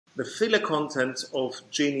The filler content of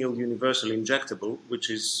Genial Universal Injectable,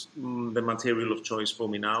 which is the material of choice for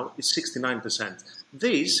me now, is 69%.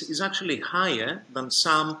 This is actually higher than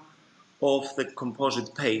some of the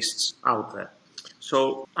composite pastes out there.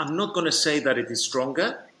 So I'm not going to say that it is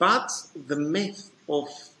stronger, but the myth of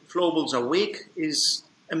flowables are weak is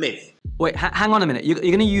a myth. Wait, hang on a minute. You're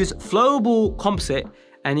going to use flowable composite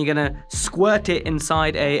and you're going to squirt it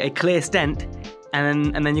inside a clear stent,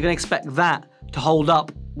 and then you're going to expect that to hold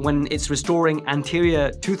up when it's restoring anterior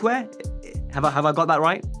tooth wear? Have I got that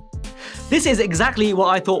right? This is exactly what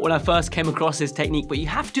I thought when I first came across this technique, but you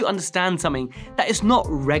have to understand something, that it's not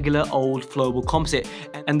regular old flowable composite.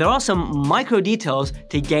 And there are some micro details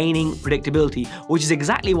to gaining predictability, which is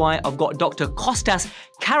exactly why I've got Dr. Kostas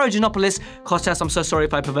Karagianopoulos. Kostas, I'm so sorry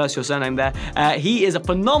if I perverse your surname there. He is a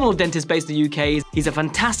phenomenal dentist based in the UK. He's a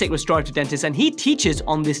fantastic restorative dentist and he teaches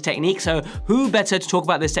on this technique. So who better to talk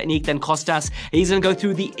about this technique than Kostas? He's gonna go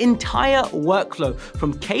through the entire workflow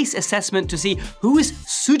from case assessment to see who is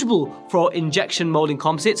suitable for injection molding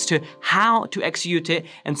composites to how to execute it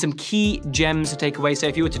and some key gems to take away. So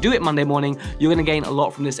if you were to do it Monday morning, you're gonna gain a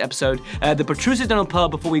lot from this episode. The protrusive dental pearl,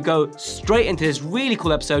 before we go straight into this really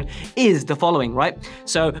cool episode, is the following, right?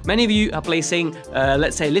 So many of you are placing,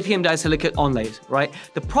 let's say, lithium disilicate onlays, right?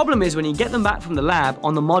 The problem is when you get them back from the lab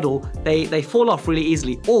on the model, they fall off really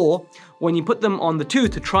easily. Or when you put them on the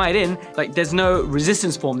tooth to try it in, like there's no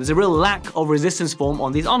resistance form. There's a real lack of resistance form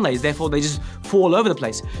on these onlays. Therefore, they just fall all over the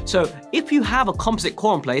place. So if you have a composite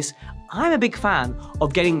core in place, I'm a big fan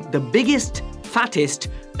of getting the biggest, fattest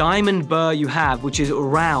diamond burr you have, which is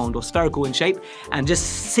round or spherical in shape, and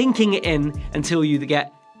just sinking it in until you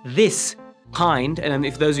get this kind. And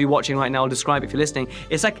if those of you watching right now, I'll describe it if you're listening.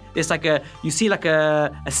 It's like you see like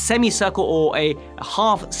a semicircle or a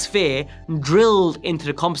half sphere drilled into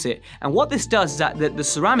the composite. And what this does is that the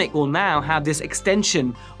ceramic will now have this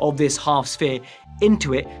extension of this half sphere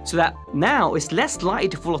into it, so that now it's less likely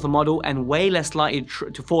to fall off the model and way less likely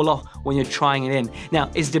to fall off when you're trying it in.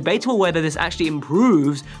 Now, it's debatable whether this actually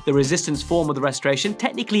improves the resistance form of the restoration.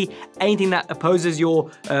 Technically, anything that opposes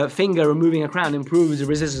your finger removing a crown improves the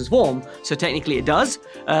resistance form, so technically it does,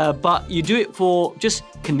 but you do it for just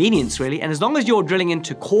convenience, really. And as long as you're drilling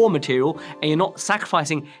into core material and you're not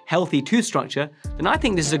sacrificing healthy tooth structure, then I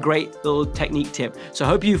think this is a great little technique tip. So I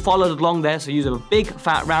hope you followed along there. So use a big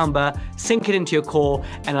fat round burr, sink it into your core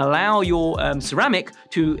and allow your ceramic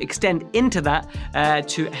to extend into that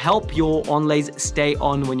to help your onlays stay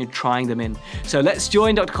on when you're trying them in. So let's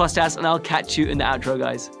join Dr. Kostas and I'll catch you in the outro,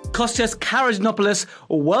 guys. Kostas Karagianopoulos,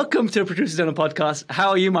 welcome to the Protrusive Dental Podcast. How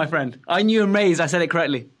are you, my friend? I knew amazed I said it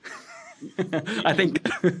correctly. I think.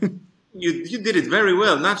 You did it very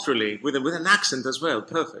well, naturally, with an accent as well.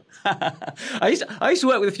 Perfect. I used to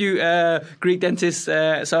work with a few Greek dentists,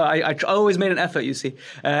 so I always made an effort, you see.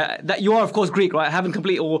 That you are, of course, Greek, right? I haven't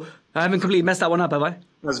completely messed that one up, have I?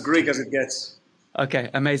 As Greek as it gets. Okay,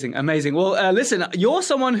 amazing, amazing. Well, listen, you're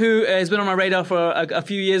someone who has been on my radar for a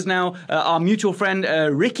few years now. Our mutual friend,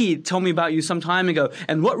 Ricky, told me about you some time ago.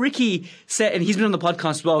 And what Ricky said, and he's been on the podcast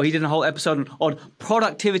as well, he did a whole episode on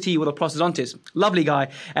productivity with a prosthodontist. Lovely guy.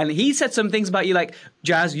 And he said some things about you like,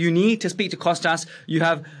 Jazz, you need to speak to Kostas. You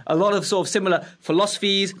have a lot of sort of similar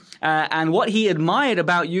philosophies. And what he admired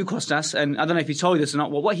about you, Kostas, and I don't know if he told you this or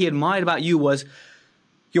not, what he admired about you was,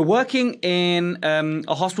 you're working in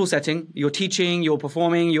a hospital setting, you're teaching, you're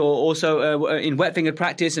performing, you're also in wet-fingered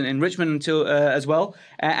practice and enrichment until, as well.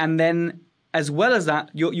 And then, as well as that,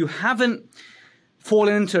 you haven't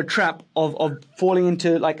fallen into a trap of falling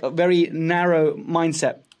into like a very narrow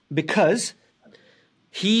mindset, because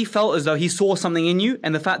he felt as though he saw something in you,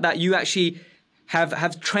 and the fact that you actually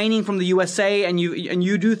have training from the USA and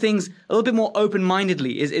you do things a little bit more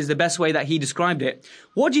open-mindedly is the best way that he described it.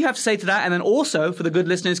 What do you have to say to that? And then also, for the good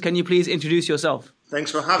listeners, can you please introduce yourself?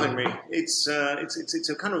 Thanks for having me. It's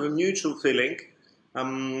a kind of a mutual feeling.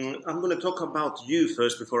 I'm going to talk about you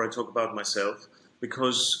first before I talk about myself,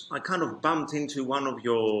 because I kind of bumped into one of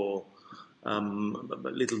your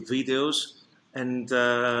little videos, and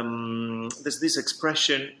there's this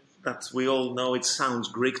expression that we all know, it sounds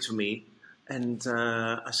Greek to me. And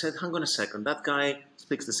I said, hang on a second, that guy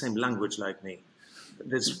speaks the same language like me.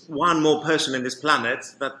 There's one more person in this planet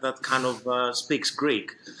that kind of speaks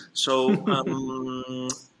Greek. So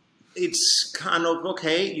it's kind of,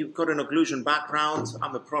 okay, you've got an occlusion background.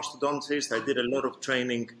 I'm a prosthodontist. I did a lot of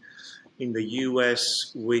training in the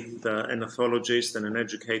US with an orthologist and an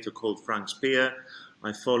educator called Frank Spear.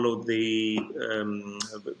 I followed the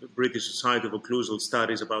British Society of Occlusal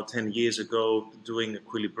Studies about 10 years ago, doing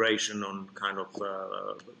equilibration on kind of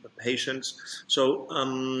patients. So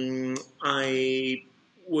I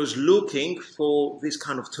was looking for this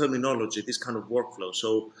kind of terminology, this kind of workflow.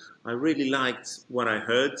 So I really liked what I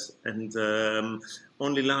heard, and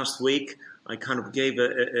only last week I kind of gave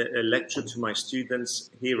a lecture to my students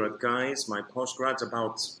here at Guy's, my postgrads,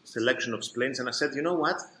 about selection of splints, and I said, you know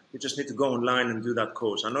what? You just need to go online and do that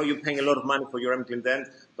course. I know you're paying a lot of money for your MCLIN dent,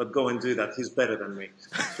 but go and do that. He's better than me.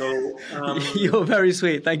 So you're very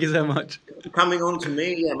sweet. Thank you so much. Coming on to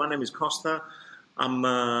me, yeah, my name is Costa. I'm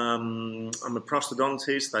a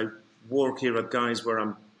prosthodontist. I work here at Guy's, where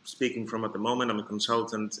I'm speaking from at the moment. I'm a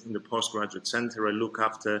consultant in the postgraduate center. I look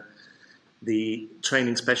after the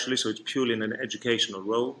training specialist, so it's purely in an educational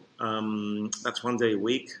role. That's 1 day a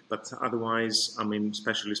week, but otherwise I'm in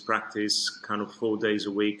specialist practice kind of 4 days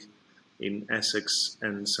a week in Essex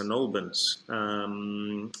and St Albans.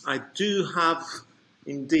 I do have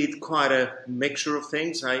indeed quite a mixture of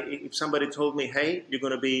things. If somebody told me, hey, you're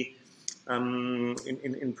going to be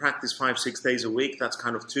in practice 5-6 days a week, that's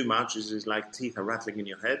kind of too much. It's like teeth are rattling in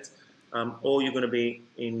your head. Or you're going to be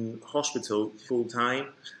in hospital full time.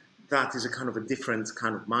 That is a kind of a different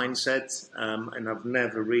kind of mindset, and I've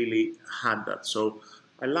never really had that. So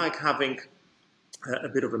I like having a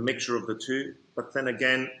bit of a mixture of the two, but then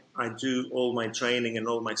again, I do all my training and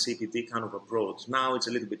all my CPD kind of abroad. Now it's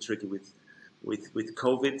a little bit tricky with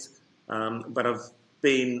COVID, but I've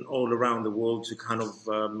been all around the world to kind of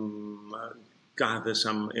gather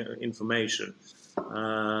some information. As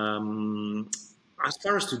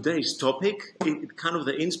far as today's topic, kind of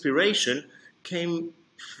the inspiration came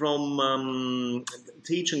from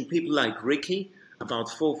teaching people like Ricky about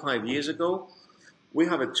 4 or 5 years ago. We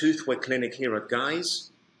have a Toothwear clinic here at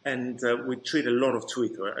Guy's, and we treat a lot of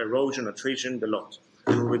toothwear, erosion, attrition, the lot.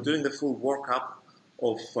 And we're doing the full workup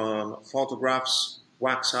of photographs,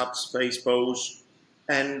 wax-ups, face bows,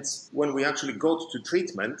 and when we actually got to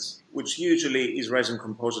treatment, which usually is resin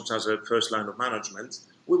composites as a first line of management,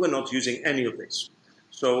 we were not using any of this.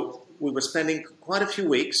 So we were spending quite a few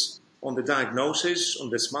weeks on the diagnosis, on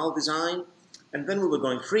the smile design, and then we were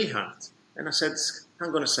going freehand. And I said,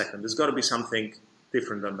 hang on a second, there's got to be something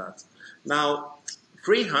different than that. Now,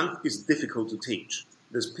 freehand is difficult to teach.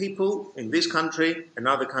 There's people in this country and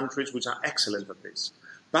other countries which are excellent at this,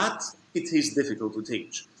 but it is difficult to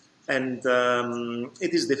teach. And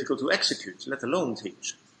it is difficult to execute, let alone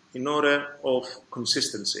teach, in order of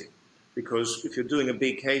consistency. Because if you're doing a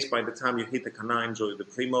big case, by the time you hit the canines or the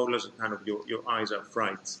premolars, kind of your eyes are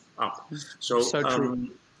fried up. So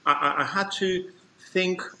true. I had to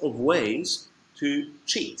think of ways to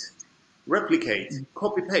cheat, replicate,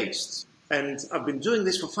 copy paste, and I've been doing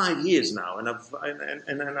this for 5 years now, and I've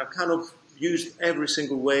kind of used every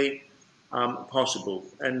single way possible,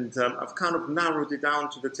 and I've kind of narrowed it down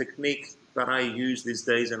to the technique that I use these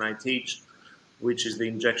days and I teach, which is the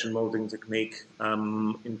injection molding technique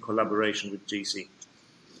in collaboration with GC.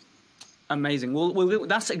 Amazing. Well,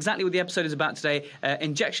 that's exactly what the episode is about today.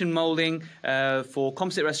 Injection molding for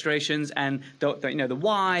composite restorations, and the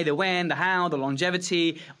why, the when, the how, the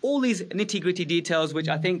longevity, all these nitty-gritty details, which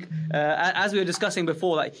I think, as we were discussing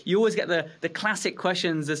before, like you always get the classic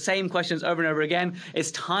questions, the same questions over and over again.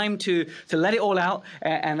 It's time to let it all out,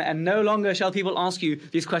 and no longer shall people ask you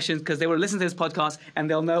these questions, because they will listen to this podcast and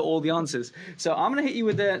they'll know all the answers. So I'm going to hit you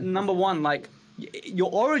with the number one, like your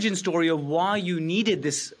origin story of why you needed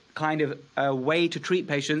this kind of way to treat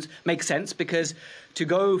patients makes sense, because to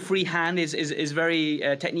go freehand is very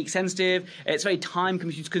technique sensitive. It's very time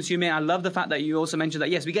consuming. I love the fact that you also mentioned that,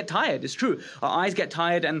 yes, we get tired. It's true. Our eyes get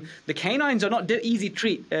tired, and the canines are not easy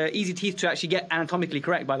teeth to actually get anatomically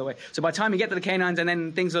correct, by the way. So by the time you get to the canines, and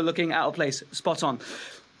then things are looking out of place, spot on.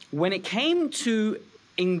 When it came to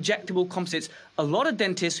injectable composites, a lot of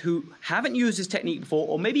dentists who haven't used this technique before,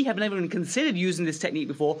 or maybe have never even considered using this technique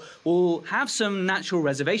before, will have some natural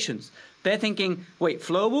reservations. They're thinking, wait,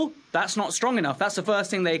 flowable? That's not strong enough. That's the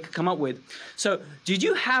first thing they could come up with. So did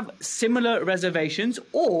you have similar reservations,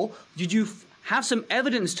 or did you have some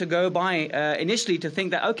evidence to go by initially to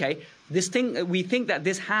think that, okay, this thing, we think that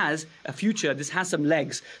this has a future, this has some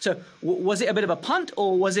legs. So was it a bit of a punt,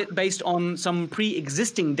 or was it based on some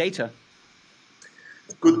pre-existing data?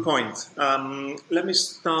 Good point. Let me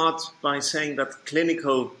start by saying that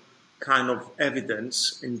clinical kind of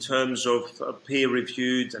evidence in terms of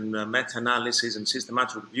peer-reviewed and meta-analysis and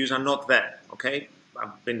systematic reviews are not there, okay?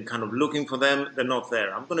 I've been kind of looking for them, they're not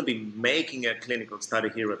there. I'm going to be making a clinical study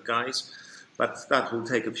here at Guy's, but that will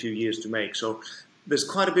take a few years to make. So there's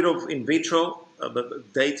quite a bit of in vitro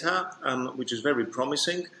data, which is very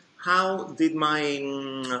promising. How did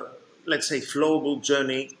my let's say, flowable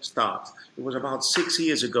journey start? It was about 6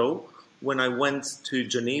 years ago when I went to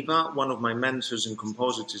Geneva. One of my mentors in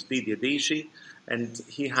composites is Didier Dishi, and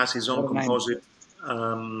he has his own composite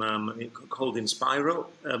called Inspiro,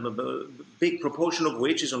 a big proportion of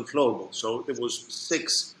which is on flowable. So there was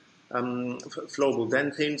 6 flowable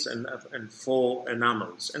dentines and 4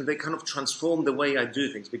 enamels. And they kind of transformed the way I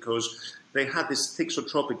do things because they had this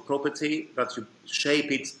thixotropic property that you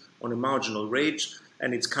shape it on a marginal ridge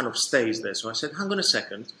and it kind of stays there. So I said, hang on a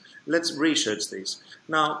second, let's research this.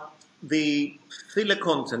 Now, the filler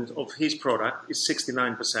content of his product is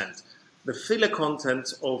 69%. The filler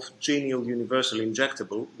content of Genial Universal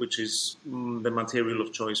Injectable, which is the material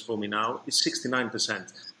of choice for me now, is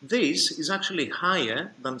 69%. This is actually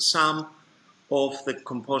higher than some of the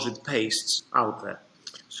composite pastes out there.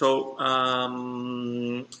 So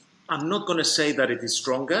I'm not going to say that it is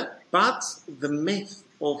stronger, but the myth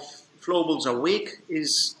of flowables are weak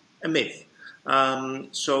is a myth.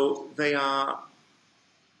 So they are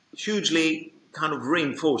hugely kind of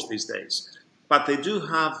reinforced these days. But they do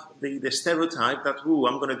have the stereotype that, ooh,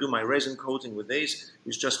 I'm going to do my resin coating with this.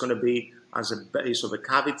 It's just going to be as a base of a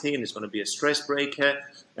cavity and it's going to be a stress breaker.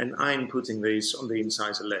 And I'm putting this on the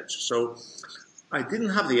incisor ledge. So I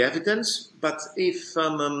didn't have the evidence, but if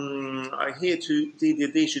I hear to Didier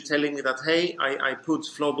Dishu telling me that, hey, I put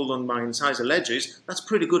flowable on my incisor ledges, that's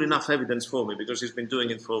pretty good enough evidence for me because he's been doing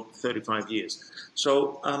it for 35 years.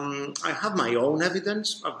 So I have my own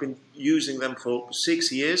evidence. I've been using them for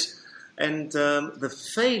 6 years. And the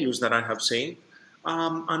failures that I have seen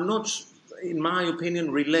are not, in my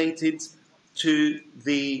opinion, related to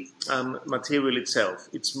the material itself.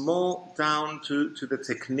 It's more down to the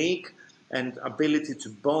technique and ability to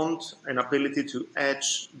bond and ability to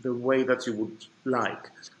etch the way that you would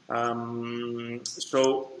like.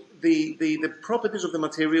 So the properties of the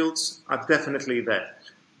materials are definitely there.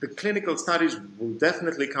 The clinical studies will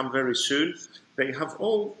definitely come very soon. They have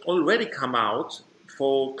already come out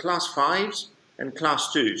for class 5s and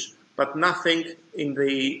class 2s, but nothing in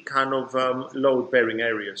the kind of load-bearing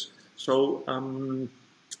areas. So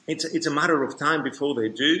it's a matter of time before they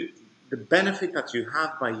do. The benefit that you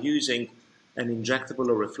have by using an injectable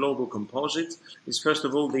or a flowable composite is, first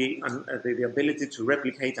of all, the ability to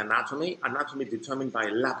replicate anatomy determined by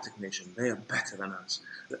a lab technician. They are better than us.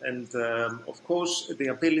 And, of course, the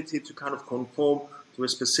ability to kind of conform to a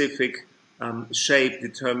specific shape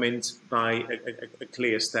determined by a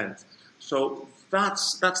clear stent. So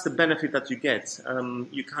that's the benefit that you get.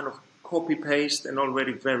 You kind of copy-paste an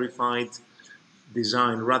already verified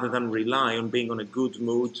design rather than rely on being on a good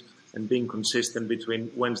mood and being consistent between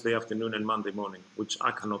Wednesday afternoon and Monday morning, which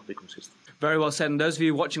I cannot be consistent. Very well said. And those of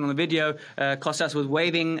you watching on the video, Kostas was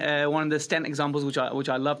waving one of the stent examples, which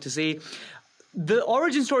I love to see. The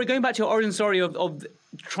origin story, going back to your origin story of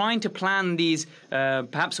trying to plan these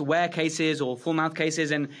perhaps wear cases or full mouth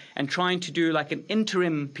cases and trying to do like an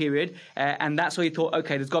interim period, and that's where you thought,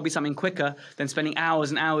 okay, there's got to be something quicker than spending hours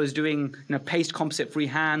and hours doing paste composite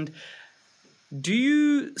freehand. Do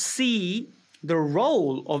you see the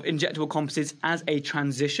role of injectable composites as a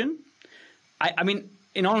transition? I mean,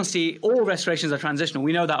 in honesty, all restorations are transitional.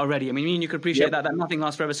 We know that already. I mean, you could appreciate that nothing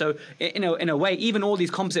lasts forever. So, in a way, even all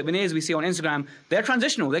these composite veneers we see on Instagram, they're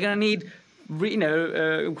transitional. They're going to need,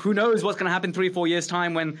 who knows what's going to happen 3-4 years'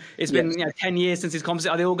 time when it's been 10 years since it's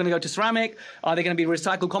composite. Are they all going to go to ceramic? Are they going to be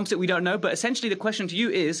recycled composite? We don't know. But essentially, the question to you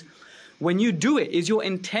is, when you do it, is your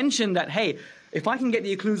intention that, hey, if I can get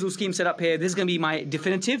the occlusal scheme set up here, this is going to be my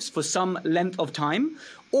definitives for some length of time?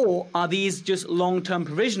 Or are these just long-term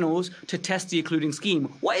provisionals to test the occluding scheme?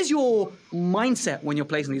 What is your mindset when you're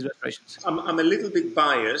placing these restorations? I'm a little bit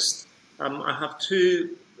biased. I have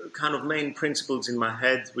 2 kind of main principles in my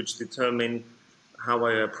head which determine how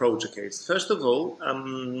I approach a case. First of all,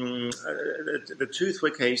 the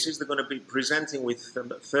Toothwear cases, they're going to be presenting with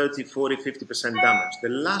 30, 40, 50% damage. The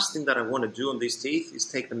last thing that I want to do on these teeth is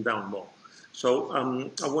take them down more. So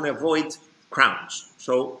I want to avoid crowns.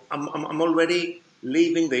 So I'm already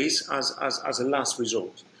leaving this as a last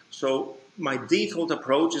resort. So my default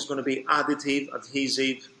approach is going to be additive,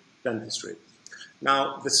 adhesive dentistry.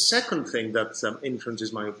 Now, the second thing that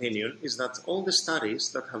influences my opinion is that all the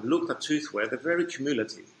studies that have looked at toothwear, they're very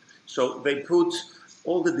cumulative. So they put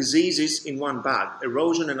all the diseases in one bag,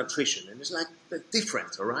 erosion and attrition, and it's like they're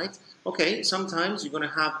different, all right? Okay, sometimes you're going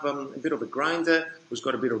to have a bit of a grinder who's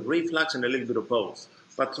got a bit of reflux and a little bit of both.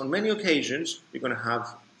 But on many occasions, you're going to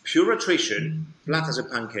have pure attrition, flat as a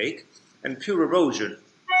pancake, and pure erosion,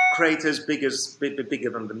 craters bigger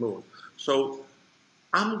than the moon. So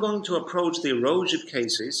I'm going to approach the erosive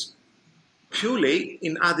cases purely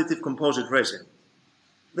in additive composite resin.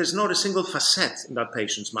 There's not a single facet in that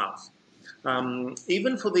patient's mouth.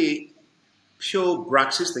 Even for the pure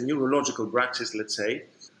braxis, the neurological braxis, let's say,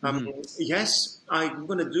 Yes, I'm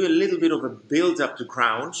going to do a little bit of a build-up to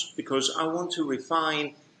crowns because I want to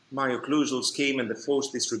refine my occlusal scheme and the force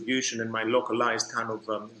distribution and my localized kind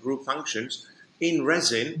of group functions in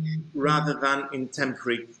resin rather than in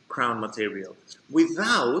temporary crown material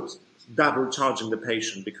without double charging the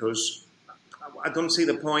patient, because I don't see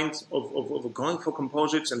the point of going for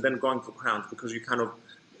composites and then going for crowns, because you kind of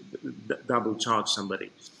double charge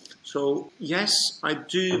somebody. So yes, I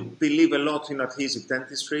do believe a lot in adhesive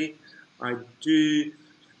dentistry. I do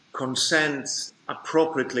consent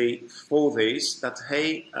appropriately for this, that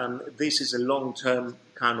hey, this is a long-term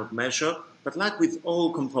kind of measure. But like with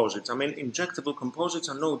all composites, I mean, injectable composites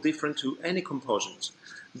are no different to any composites.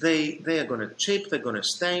 They are going to chip, they're going to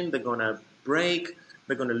stain, they're going to break,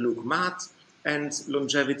 they're going to look matte, and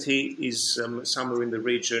longevity is somewhere in the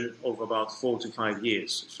region of about 4 to 5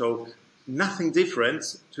 years. So nothing different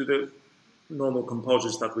to the normal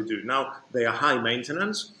composites that we do. Now, they are high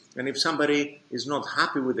maintenance, and if somebody is not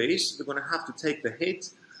happy with this, they're going to have to take the hit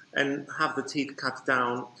and have the teeth cut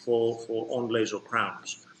down for onlays or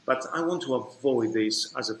crowns. But I want to avoid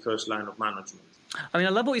this as a first line of management. I mean, I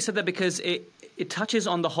love what you said there, because it touches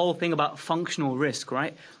on the whole thing about functional risk,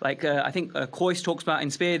 right? Like I think Coyce talks about in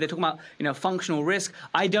Spear, they're talking about, you know, functional risk.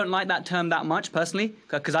 I don't like that term that much personally,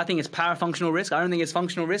 because I think it's parafunctional risk. I don't think it's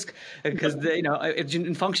functional risk, because you know,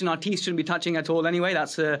 in function our teeth shouldn't be touching at all anyway.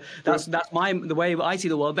 That's the way I see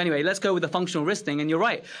the world. But anyway, let's go with the functional risk thing. And you're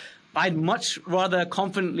right. I'd much rather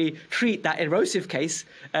confidently treat that erosive case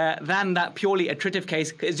than that purely attritive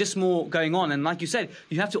case. It's just more going on. And like you said,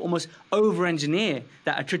 you have to almost over-engineer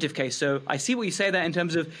that attritive case. So I see what you say there in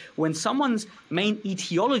terms of when someone's main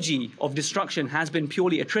etiology of destruction has been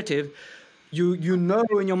purely attritive, you know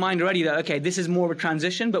in your mind already that, okay, this is more of a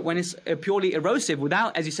transition. But when it's purely erosive,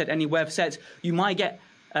 without, as you said, any web sets, you might get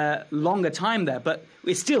longer time there, but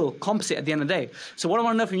it's still composite at the end of the day. So what I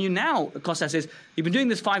want to know from you now, Kostas, is you've been doing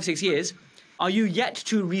this 5-6 years. Are you yet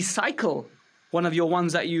to recycle one of your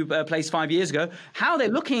ones that you placed 5 years ago? How are they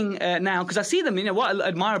looking now? Because I see them, you know, what I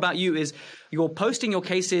admire about you is you're posting your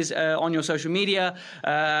cases on your social media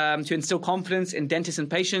to instill confidence in dentists and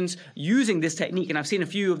patients using this technique. And I've seen a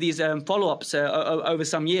few of these follow-ups over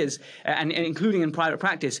some years, and including in private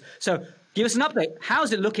practice. So give us an update.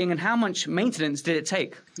 How's it looking, and how much maintenance did it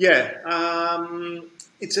take? Yeah,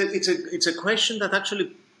 it's a question that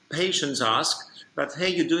actually patients ask. That hey,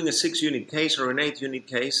 you're doing a 6-unit case or an 8-unit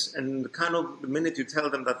case, and kind of the minute you tell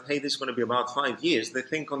them that hey, this is going to be about 5 years, they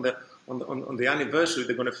think on the anniversary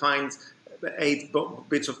they're going to find 8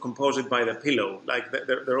 bits of composite by the pillow, like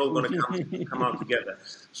they're all going to come out together.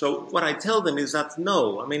 So what I tell them is that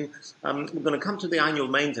no, I mean, we're going to come to the annual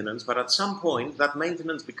maintenance, but at some point that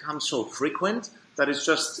maintenance becomes so frequent that it's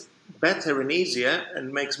just better and easier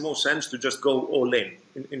and makes more sense to just go all in.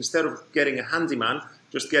 Instead of getting a handyman,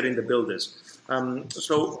 just getting the builders.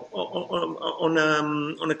 So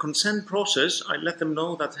on a consent process, I let them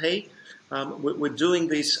know that hey, we're doing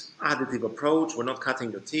this additive approach, we're not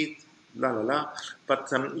cutting your teeth, but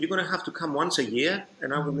you're going to have to come once a year,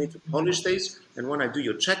 and I will need to polish this. And when I do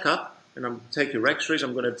your checkup and I'm take your x-rays,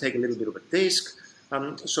 I'm going to take a little bit of a disc.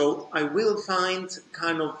 So I will find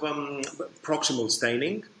kind of proximal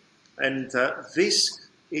staining, and this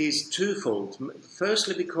is twofold.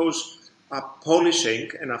 Firstly, because our polishing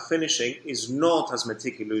and our finishing is not as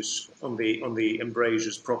meticulous on the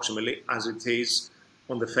embrasures proximally as it is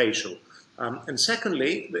on the facial. And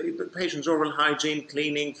secondly, the patient's oral hygiene,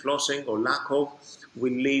 cleaning, flossing, or lack of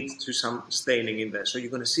will lead to some staining in there. So you're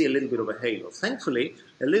going to see a little bit of a halo. Thankfully,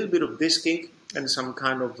 a little bit of disking and some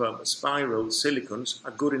kind of spiral silicones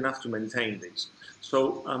are good enough to maintain this.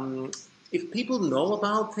 So if people know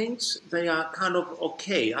about things, they are kind of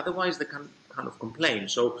okay. Otherwise, they can kind of complain.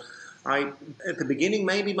 So at the beginning,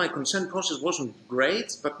 maybe my consent process wasn't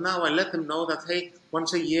great, but now I let them know that, hey,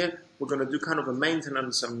 once a year, we're going to do kind of a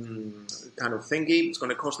maintenance kind of thingy. It's going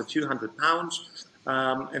to cost a few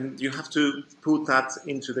 £100, and you have to put that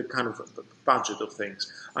into the kind of budget of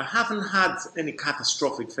things. I haven't had any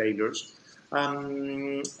catastrophic failures. As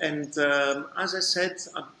I said,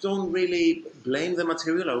 I don't really blame the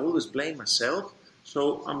material. I always blame myself.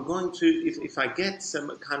 So I'm going to, if I get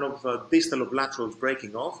some kind of distal of laterals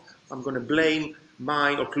breaking off, I'm going to blame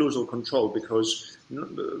my occlusal control, because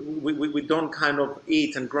we don't kind of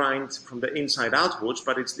eat and grind from the inside outwards,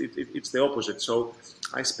 but it's the opposite. So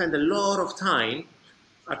I spend a lot of time,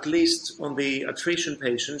 at least on the attrition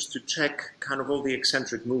patients, to check kind of all the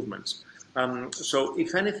eccentric movements. So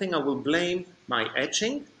if anything, I will blame my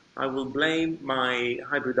etching, I will blame my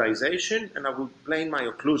hybridization, and I will blame my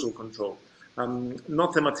occlusal control,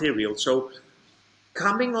 not the material. So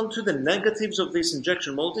coming on to the negatives of this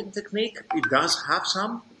injection molding technique, it does have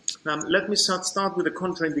some. Let me start with the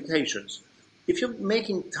contraindications. If you're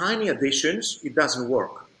making tiny additions, it doesn't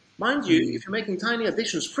work. Mind you, if you're making tiny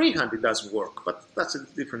additions freehand, it doesn't work, but that's a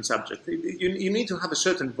different subject. You need to have a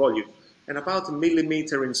certain volume, and about 1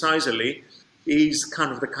 millimeter incisally is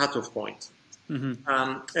kind of the cutoff point.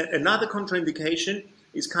 Another contraindication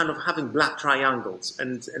is kind of having black triangles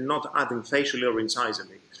and not adding facially or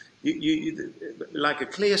incisally. Like a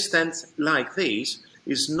clear stent like these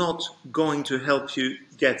is not going to help you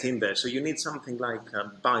get in there. So you need something like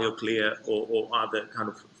BioClear or other kind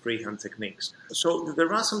of freehand techniques. So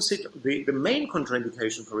there are some, the main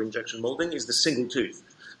contraindication for injection molding is the single tooth.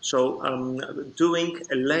 So doing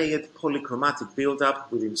a layered polychromatic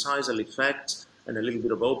build-up with incisal effects and a little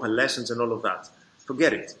bit of opalescence and all of that.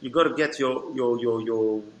 Forget it. You've got to get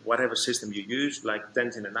your whatever system you use, like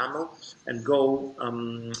dentin enamel, and go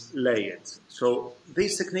layered. So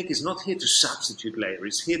this technique is not here to substitute layer,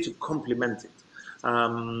 it's here to complement it.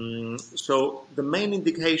 So the main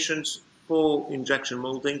indications for injection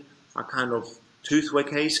molding are kind of toothwear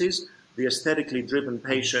cases, the aesthetically driven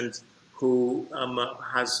patient who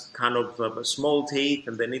has kind of small teeth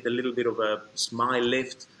and they need a little bit of a smile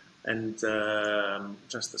lift and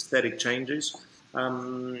just aesthetic changes. These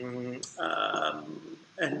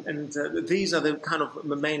are the kind of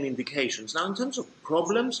main indications. Now, in terms of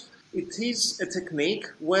problems, it is a technique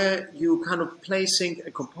where you're kind of placing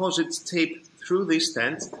a composite tip through this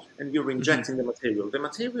stent and you're injecting the material. The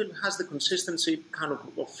material has the consistency kind of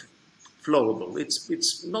flowable.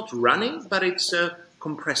 It's not running, but it's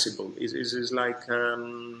compressible. It's like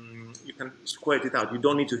you can squirt it out. You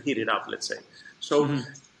don't need to heat it up, let's say. So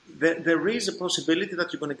there is a possibility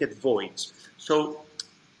that you're going to get voids. So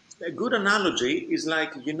a good analogy is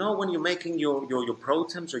like, you know, when you're making your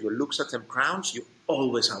protems or your Luxatem crowns, you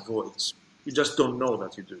always have voids. You just don't know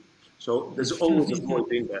that you do. So there's always a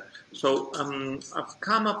void in there. So I've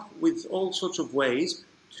come up with all sorts of ways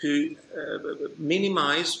to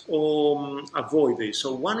minimize or avoid this.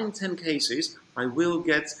 So 1 in 10 cases, I will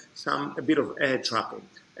get a bit of air trapping.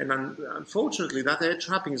 And unfortunately, that air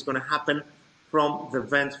trapping is going to happen from the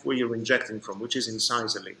vent where you're injecting from, which is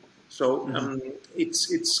incisally. So it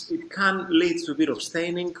can lead to a bit of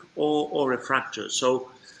staining or a fracture. So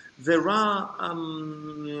there are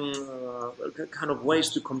kind of ways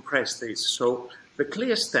to compress this. So the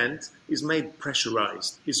clear stent is made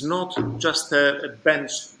pressurized. It's not just a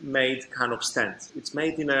bench-made kind of stent. It's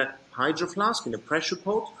made in a hydro flask, in a pressure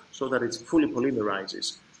pot, so that it fully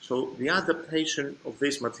polymerizes. So the adaptation of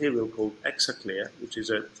this material called ExaClear, which is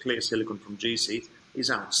a clear silicone from GC, is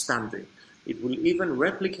outstanding. It will even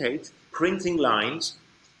replicate printing lines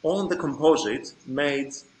on the composite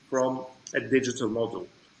made from a digital model.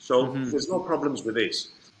 So there's no problems with this.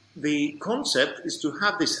 The concept is to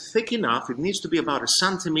have this thick enough. It needs to be about 1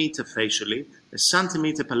 centimeter facially, 1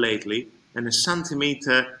 centimeter palatally, and 1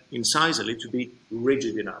 centimeter incisally to be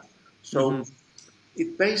rigid enough. So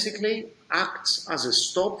it basically acts as a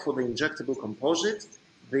stop for the injectable composite.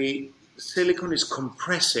 The silicone is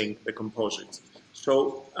compressing the composite.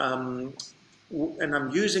 So, and I'm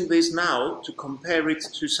using this now to compare it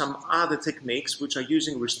to some other techniques which are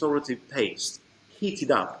using restorative paste,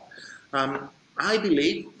 heated up. I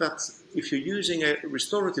believe that if you're using a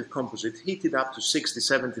restorative composite heated up to 60,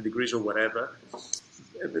 70 degrees or whatever,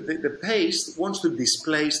 the paste wants to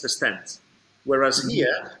displace the stent. Whereas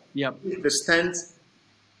here, the stent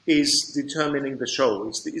is determining the show.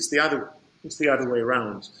 It's the other way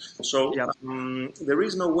around. So there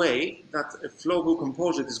is no way that a flowable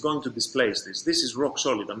composite is going to displace this. This is rock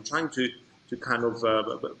solid. I'm trying to kind of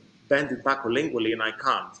bend it backlingually, and I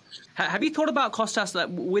can't. Have you thought about, Kostas, that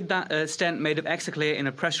with that stent made of ExaClear in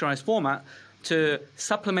a pressurized format, to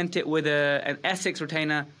supplement it with an Essex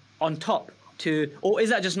retainer on top? Or is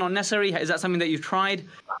that just not necessary? Is that something that you've tried?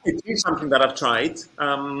 It is something that I've tried.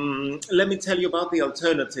 Let me tell you about the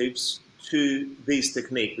alternatives to this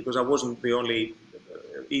technique, because I wasn't the only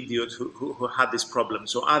idiot who had this problem.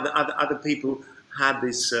 So other people had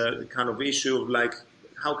this kind of issue of like,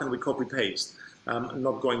 how can we copy paste,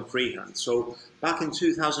 not going freehand? So back in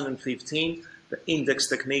 2015, the index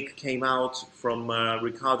technique came out from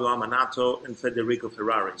Riccardo Amanato and Federico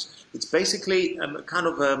Ferraris. It's basically kind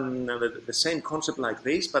of the same concept like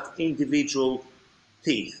this, but individual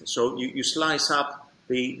teeth. So you slice up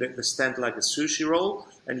the stent like a sushi roll,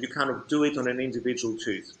 and you kind of do it on an individual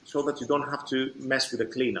tooth so that you don't have to mess with the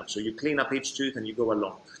cleanup. So you clean up each tooth and you go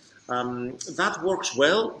along. That works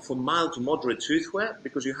well for mild to moderate toothwear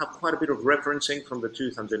because you have quite a bit of referencing from the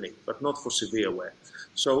tooth underneath, but not for severe wear.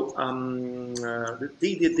 So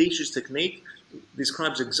the Nicest technique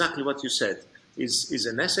describes exactly what you said. Is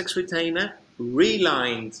an Essex retainer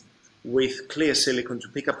relined with clear silicone to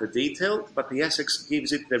pick up the detail, but the Essex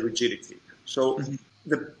gives it the rigidity. So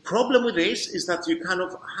the problem with this is that you're kind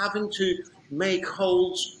of having to make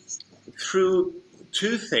holes through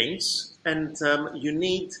two things, and you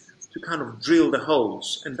need to kind of drill the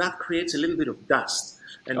holes, and that creates a little bit of dust.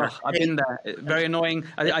 And I've been there. Very annoying.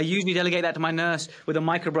 I usually delegate that to my nurse with a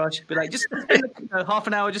microbrush. Be like, just spend half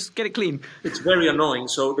an hour, just get it clean. It's very annoying.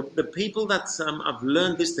 So the people that I've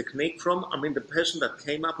learned this technique from, I mean, the person that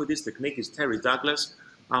came up with this technique is Terry Douglas,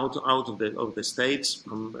 out of the States,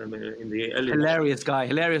 in the early. Hilarious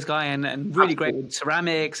guy, and really great with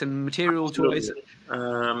ceramics and material choice.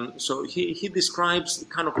 So he describes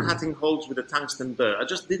kind of cutting holes with a tungsten burr. I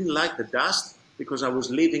just didn't like the dust, because I was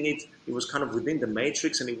leaving it was kind of within the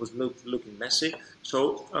matrix and it was looking messy.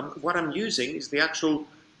 So what I'm using is the actual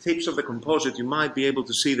tips of the composite. You might be able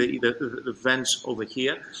to see the vents over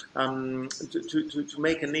here to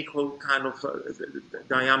make an equal kind of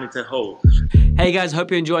diameter hole. Hey guys, hope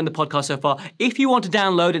you're enjoying the podcast so far. If you want to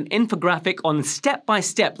download an infographic on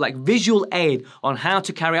step-by-step, like visual aid on how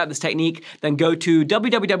to carry out this technique, then go to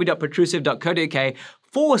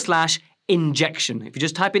www.protrusive.co.uk/injection. If you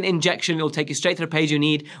just type in injection, it'll take you straight to the page you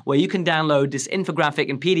need where you can download this infographic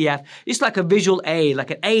in PDF. It's like a visual aid,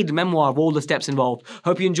 like an aid memoir of all the steps involved.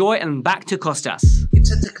 Hope you enjoy, and back to Kostas.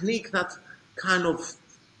 It's a technique that kind of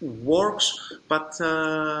works, but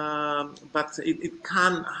it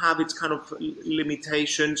can have its kind of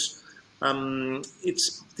limitations.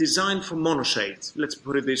 It's designed for monoshade, let's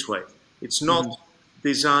put it this way. It's not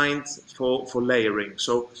designed for layering.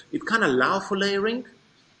 So it can allow for layering,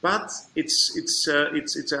 but it's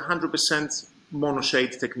 100%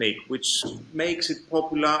 monoshade technique, which makes it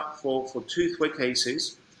popular for toothwear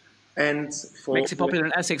cases, and makes it popular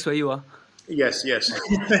in Essex where you are. Yes.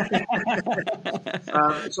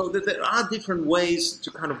 So there are different ways to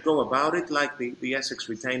kind of go about it, like the Essex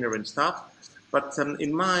retainer and stuff. But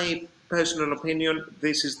in my personal opinion,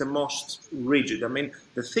 this is the most rigid. I mean,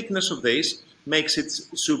 the thickness of this makes it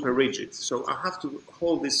super rigid. So I have to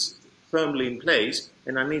hold this firmly in place,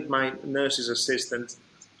 and I need my nurse's assistant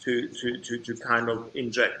to kind of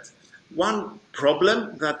inject. One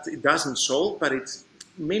problem that it doesn't solve, but it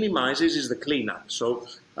minimizes, is the cleanup. So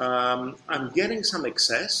I'm getting some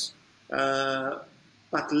excess,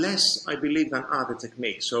 but less, I believe, than other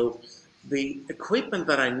techniques. So the equipment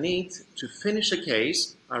that I need to finish a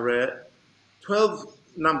case are a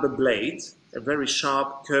 12-number blade, a very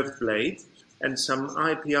sharp curved blade, and some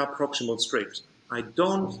IPR proximal strips. I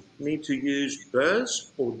don't need to use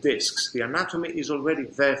burrs or discs. The anatomy is already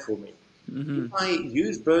there for me. If I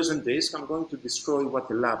use burrs and discs, I'm going to destroy what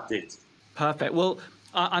the lab did. Perfect. Well,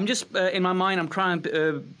 I'm just, in my mind, I'm trying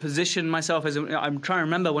to position myself as, I'm trying to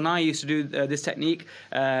remember when I used to do this technique,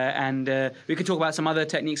 and we could talk about some other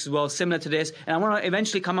techniques as well, similar to this. And I want to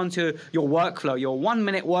eventually come on to your workflow, your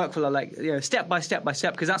 1-minute workflow, like, step by step,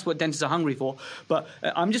 because that's what dentists are hungry for. But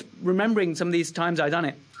I'm just remembering some of these times I've done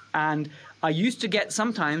it. And I used to get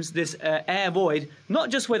sometimes this air void, not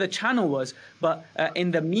just where the channel was, but in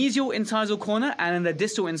the mesial incisal corner and in the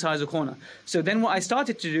distal incisal corner. So then what I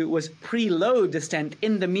started to do was preload the stent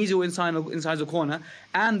in the mesial incisal corner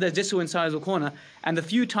and the distal incisal corner. And the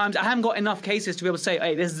few times I haven't got enough cases to be able to say,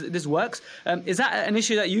 hey, this works. Is that an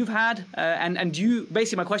issue that you've had? And do you,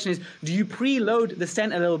 basically my question is, do you preload the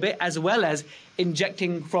stent a little bit as well as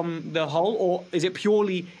injecting from the hole, or is it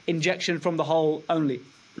purely injection from the hole only?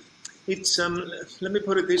 It's let me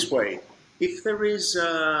put it this way: if there is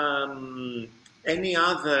any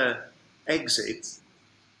other exit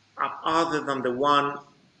other than the one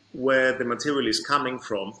where the material is coming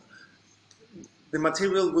from, the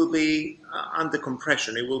material will be under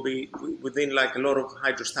compression. It will be within like a lot of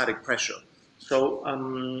hydrostatic pressure. So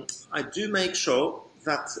I do make sure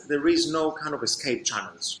that there is no kind of escape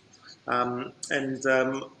channels, and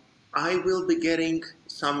I will be getting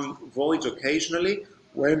some voids occasionally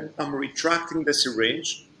when I'm retracting the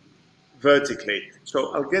syringe vertically.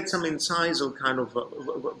 So I'll get some incisal kind of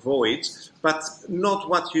voids, but not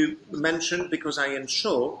what you mentioned, because I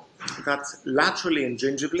ensure that laterally and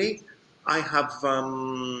gingivally I have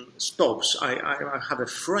stops. I have a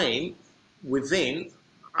frame within.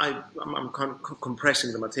 I'm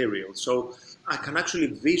compressing the material. So I can actually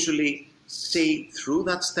visually see through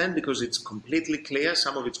that stent because it's completely clear.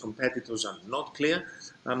 Some of its competitors are not clear.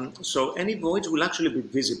 So any voids will actually be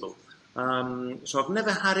visible. So I've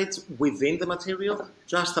never had it within the material,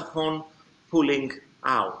 just upon pulling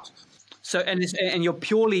out. So and you're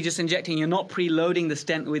purely just injecting. You're not preloading the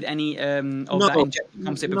stent with any that injected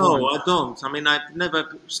composite before? No, I don't. I mean, I've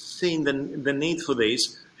never seen the need for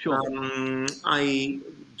this. Sure. I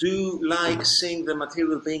do like seeing the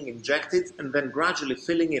material being injected and then gradually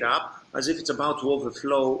filling it up as if it's about to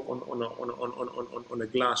overflow on a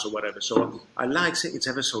glass or whatever. So I like seeing, it's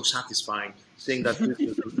ever so satisfying seeing that.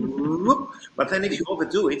 But then if you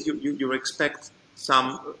overdo it, you expect some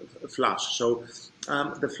flash. So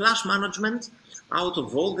the flash management, out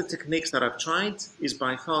of all the techniques that I've tried, is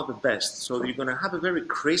by far the best. So you're going to have a very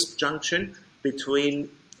crisp junction between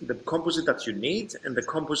the composite that you need and the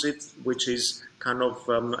composite which is kind of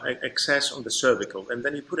excess on the cervical. And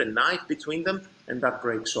then you put a knife between them and that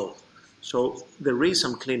breaks off. So there is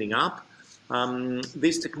some cleaning up.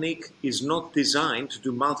 This technique is not designed to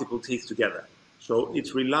do multiple teeth together. So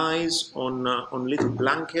it relies on little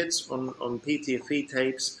blankets, on PTFE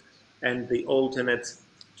tapes and the alternate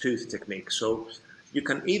tooth technique. So you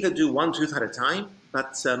can either do one tooth at a time,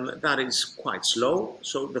 but that is quite slow.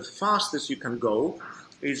 So the fastest you can go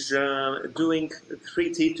is doing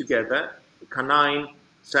 3 teeth together, canine,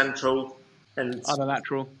 central, and other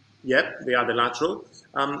lateral. Yep, the other lateral,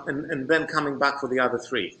 and then coming back for the other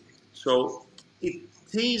 3. So it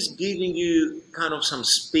is giving you kind of some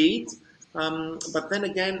speed, but then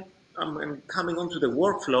again, coming onto the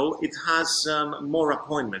workflow, it has more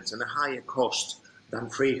appointments and a higher cost than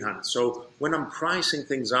freehand. So when I'm pricing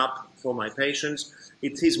things up for my patients,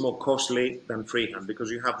 it is more costly than freehand because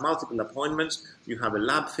you have multiple appointments, you have a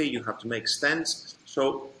lab fee, you have to make stents.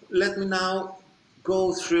 So let me now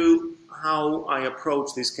go through how I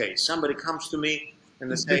approach this case. Somebody comes to me and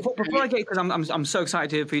they say... Before I get, because I'm so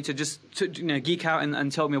excited for you to just geek out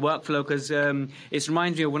and tell me your workflow, because it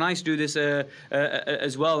reminds me of when I used to do this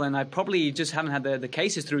as well, and I probably just haven't had the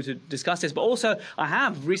cases through to discuss this, but also I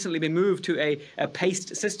have recently been moved to a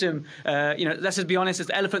paced system. Let's just be honest, it's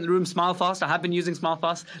the elephant in the room, SmileFast. I have been using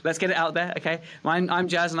SmileFast. Let's get it out there, okay? I'm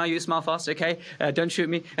Jazz and I use SmileFast, okay? Don't shoot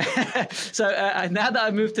me. So now that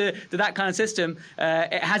I've moved to that kind of system,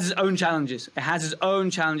 it has its own challenges.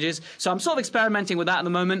 So I'm sort of experimenting with that at the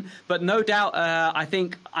moment, but no doubt I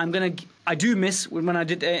think I do miss when I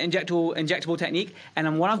did the injectable technique,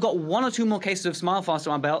 and when I've got 1 or 2 more cases of SmileFast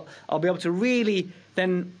on my belt, I'll be able to really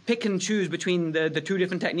then pick and choose between the 2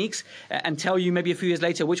 different techniques and tell you maybe a few years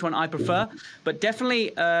later which one I prefer. But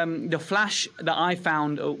definitely the flash that I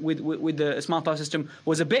found with the SmileFast system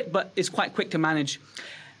was a bit, but it's quite quick to manage.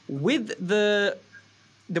 With the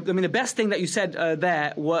best thing that you said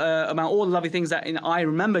there about all the lovely things that I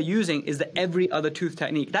remember using is the every other tooth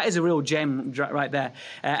technique. That is a real gem right there.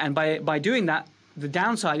 And by doing that, the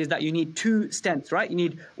downside is that you need 2 stents, right? You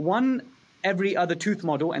need 1 every other tooth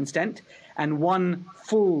model and stent, and 1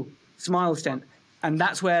 full smile stent. And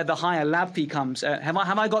that's where the higher lab fee comes. Have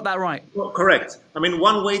I got that right? Well, correct. I mean,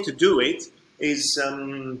 one way to do it is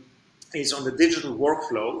on the digital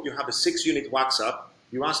workflow. You have a 6-unit wax up.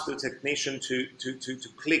 You ask the technician to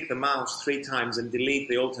click the mouse 3 times and delete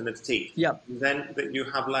the alternate teeth. Yeah. Then you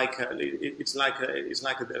have it's like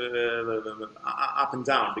up and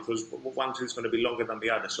down because one tooth is going to be longer than the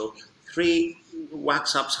other. So 3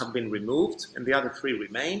 wax ups have been removed and the other 3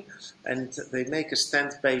 remain, and they make a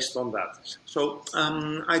stent based on that. So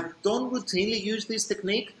I don't routinely use this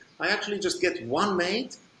technique. I actually just get 1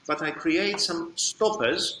 made, but I create some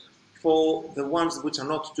stoppers for the ones which are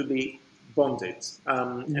not to be bonded,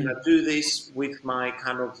 and I do this with my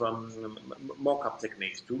kind of mock-up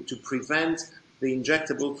technique to prevent the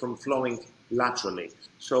injectable from flowing laterally.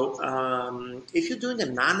 So if you're doing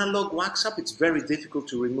an analog wax-up, it's very difficult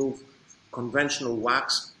to remove conventional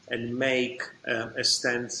wax and make a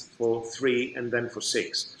stent for 3 and then for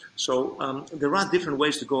 6. So there are different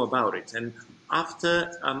ways to go about it. And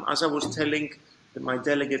after, as I was telling my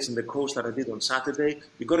delegates in the course that I did on Saturday,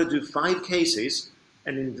 you've got to do 5 cases.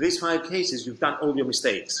 And in these 5 cases, you've done all your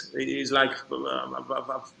mistakes. It is like,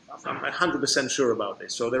 I'm 100% sure about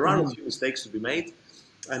this. So there are a few mistakes to be made.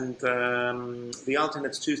 And the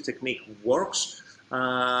alternate tooth technique works.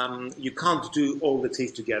 You can't do all the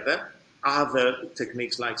teeth together. Other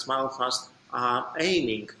techniques like SmileFast are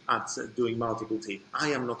aiming at doing multiple teeth. I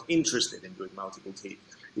am not interested in doing multiple teeth.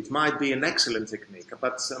 It might be an excellent technique,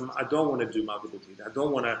 but I don't want to do multiple teeth. I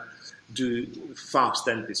don't want to do fast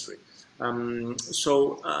dentistry.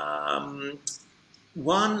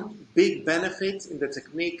 One big benefit in the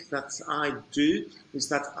technique that I do is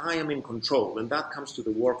that I am in control, and that comes to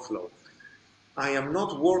the workflow. I am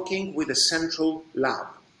not working with a central lab.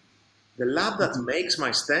 The lab that makes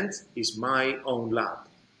my stent is my own lab.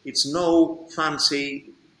 It's no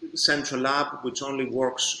fancy central lab which only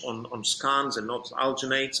works on scans and not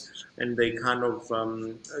alginates, and they kind of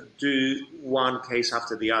do one case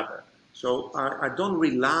after the other. So I don't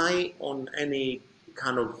rely on any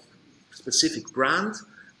kind of specific brand.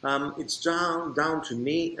 it's down to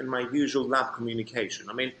me and my usual lab communication.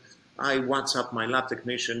 I mean, I WhatsApp my lab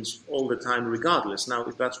technicians all the time regardless. Now,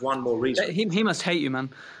 if that's one more reason. He must hate you, man.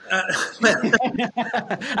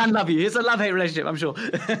 And love you. It's a love-hate relationship, I'm sure.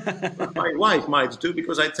 My wife might too,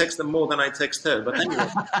 because I text them more than I text her. But anyway.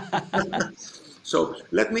 So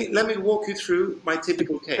let me walk you through my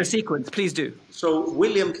typical case. The sequence, please do. So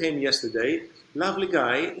William came yesterday. Lovely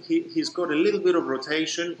guy. He's got a little bit of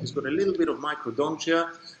rotation. He's got a little bit of microdontia.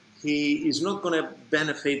 He is not going to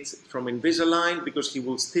benefit from Invisalign because he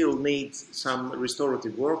will still need some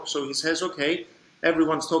restorative work. So he says, okay,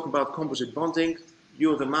 everyone's talking about composite bonding.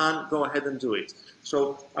 You're the man. Go ahead and do it.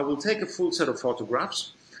 So I will take a full set of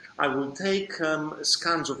photographs. I will take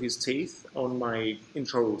scans of his teeth on my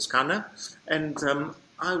intraoral scanner, and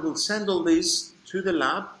I will send all this to the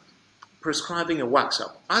lab, prescribing a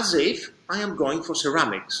wax-up, as if I am going for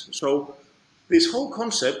ceramics. So this whole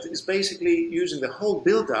concept is basically using the whole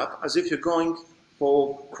build-up as if you're going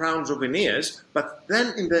for crowns or veneers, but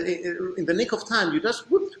then in the nick of time, you just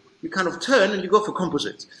whoop, you kind of turn and you go for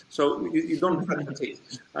composite. So you don't cut the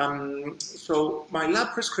teeth. So my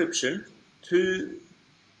lab prescription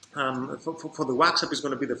for the wax-up is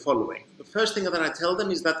going to be the following. The first thing that I tell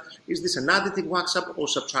them is that, is this an additive wax-up or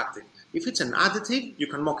subtractive? If it's an additive, you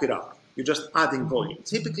can mock it up. You're just adding volume.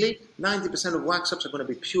 Typically, 90% of wax-ups are going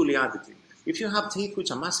to be purely additive. If you have teeth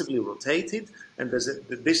which are massively rotated and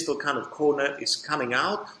the distal kind of corner is coming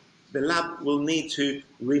out, the lab will need to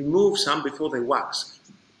remove some before they wax.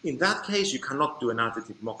 In that case, you cannot do an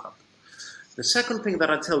additive mock-up. The second thing that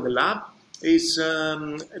I tell the lab is,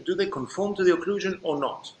 do they conform to the occlusion or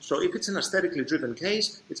not? So if it's an aesthetically driven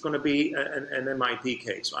case, it's going to be an MIP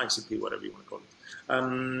case, ICP, whatever you want to call it.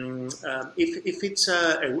 If it's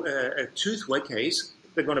a Toothwear case,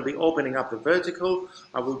 they're going to be opening up the vertical.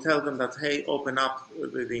 I will tell them that, hey, open up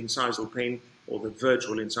the incisal pin or the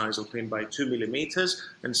virtual incisal pin by 2 millimeters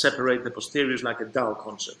and separate the posteriors like a dowel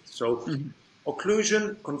concept. So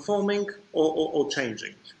occlusion, conforming or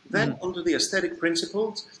changing. Then onto the aesthetic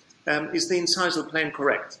principles. Is the incisal plane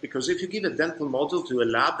correct? Because if you give a dental model to a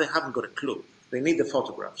lab, they haven't got a clue. They need the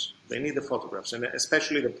photographs. They need the photographs, and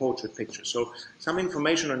especially the portrait pictures. So some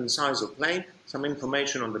information on incisal plane, some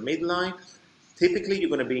information on the midline. Typically, you're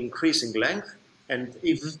going to be increasing length. And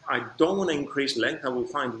if I don't want to increase length, I will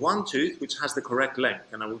find one tooth which has the correct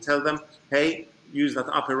length. And I will tell them, hey, use that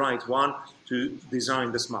upper right one to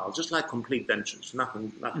design the smile, just like complete dentures,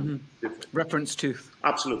 nothing different. Reference tooth.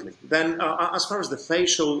 Absolutely. Then as far as the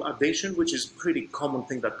facial addition, which is a pretty common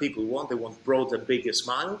thing that people want, they want broader, bigger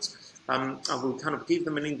smiles, I will kind of give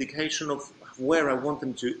them an indication of where I want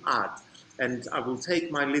them to add. And I will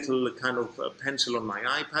take my little kind of pencil on my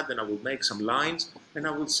iPad and I will make some lines and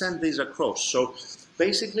I will send these across. So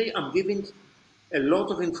basically I'm giving a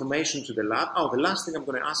lot of information to the lab. Oh, the last thing I'm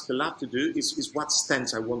going to ask the lab to do is what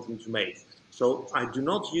stents I want them to make. So I do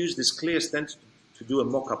not use this clear stent to do a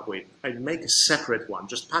mock-up with. I make a separate one,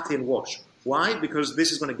 just putty and wash. Why? Because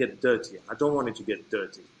this is going to get dirty. I don't want it to get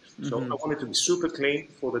dirty. So I want it to be super clean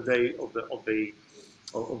for the day of the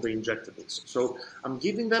injectables. So I'm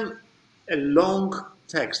giving them a long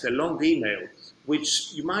text, a long email,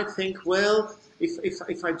 which you might think, well,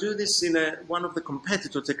 if I do this in one of the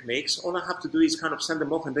competitor techniques, all I have to do is kind of send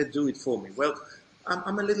them off and they do it for me. Well,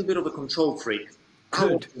 I'm a little bit of a control freak. I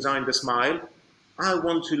want to design the smile. I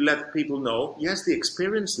want to let people know, yes, the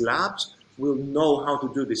experienced labs will know how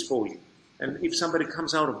to do this for you. And if somebody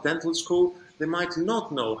comes out of dental school, they might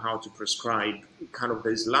not know how to prescribe kind of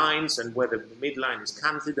these lines and whether the midline is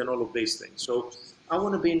canted and all of these things. So I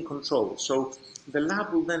want to be in control. So the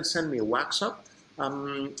lab will then send me a wax-up.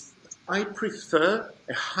 I prefer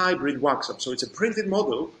a hybrid wax-up. So it's a printed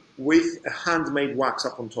model with a handmade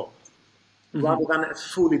wax-up on top, rather than a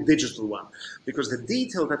fully digital one. Because the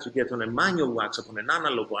detail that you get on a manual wax-up, on an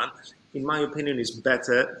analog one, in my opinion, is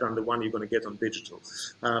better than the one you're going to get on digital.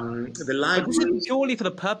 The library... But this is purely for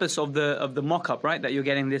the purpose of the mock-up, right? That you're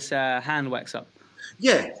getting this hand wax-up.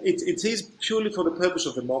 Yeah, it is purely for the purpose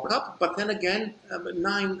of the mock-up. But then again,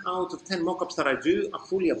 9 out of 10 mock-ups that I do are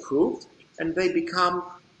fully approved, and they become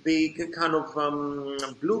the kind of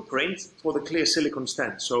blueprint for the clear silicone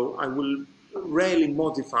stent. So I will rarely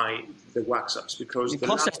modify the wax-ups because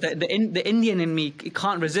the Indian in me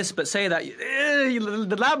can't resist but say that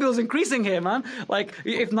the labio's increasing here, man. Like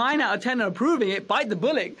if 9 out of 10 are approving it, bite the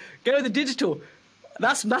bullet, go with the digital.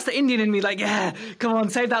 That's the Indian in me. Like, yeah, come on,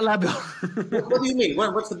 save that labio. What do you mean?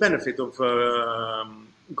 What's the benefit of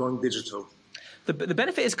going digital? The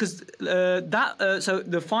benefit is because so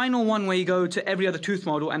the final one where you go to every other tooth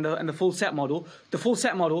model and the full set model, the full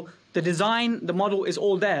set model, the design, the model is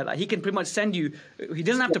all there. Like he can pretty much send you. He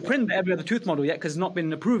doesn't have to print every other tooth model yet because it's not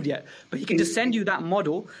been approved yet. But he can just send you that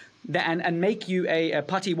model and make you a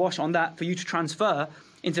putty wash on that for you to transfer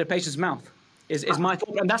into the patient's mouth. Is my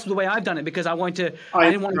thought, and that's the way I've done it because I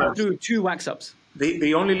didn't want to go through 2 wax ups.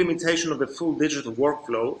 The only limitation of the full digital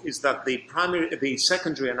workflow is that the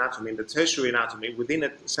secondary anatomy and the tertiary anatomy within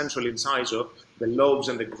a central incisor, the lobes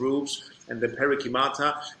and the grooves and the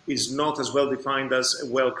perikymata, is not as well defined as a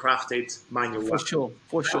well-crafted manual. For sure.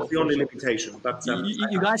 That's the only limitation. But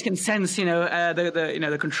you guys can sense,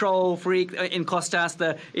 the control freak in Costas,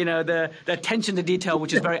 the attention to detail,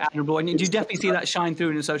 which is very admirable, and you definitely see that shine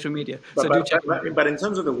through in social media. But in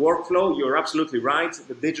terms of the workflow, you're absolutely right.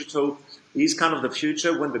 The digital is kind of the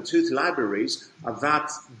future when the tooth libraries are that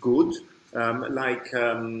good, like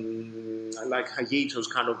Hayito's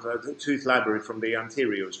kind of tooth library from the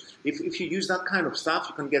anteriors. If you use that kind of stuff,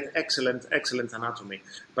 you can get excellent anatomy.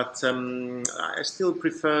 But I still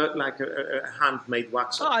prefer like a handmade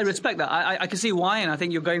wax. Oh, I respect that. I can see why, and I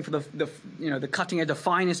think you're going for the cutting edge, the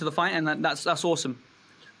finest of the fine, and that's awesome.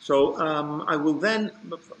 So I will then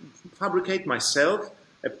fabricate myself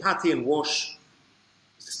a putty and wash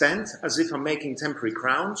stent as if I'm making temporary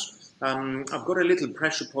crowns. I've got a little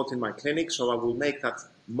pressure pot in my clinic, so I will make that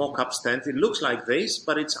mock-up stent. It looks like this,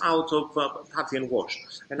 but it's out of putty and wash.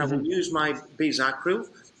 And I will use my Bisacryl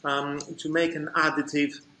to make an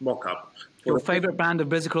additive mock-up. Your favorite brand of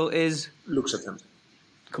Bisacryl is? Luxatent.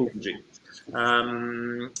 Cool. I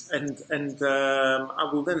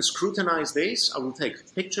will then scrutinize this. I will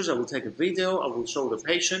take pictures, I will take a video, I will show the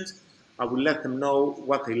patient, I will let them know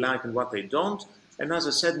what they like and what they don't. And as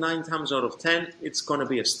I said, 9 times out of 10, it's going to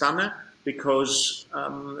be a stunner because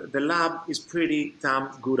the lab is pretty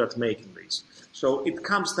damn good at making these. So it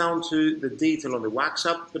comes down to the detail on the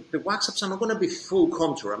wax-up, but the wax-ups are not going to be full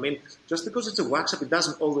contour. I mean, just because it's a wax-up, it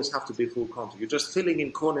doesn't always have to be full contour. You're just filling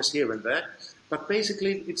in corners here and there. But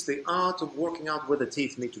basically, it's the art of working out where the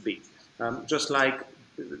teeth need to be, just like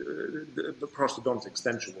the prosthodontics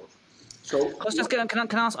denture work. So, can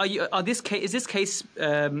I ask? Is this case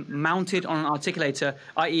mounted on an articulator?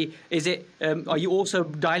 I.e., is it? Are you also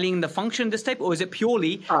dialing the function of this tape, or is it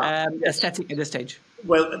purely aesthetic at this stage?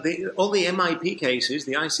 Well, all the MIP cases,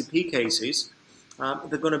 the ICP cases,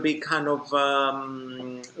 they're going to be kind of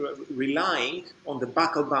relying on the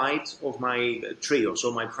buccal bite of my trios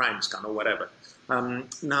or my prime scan or whatever.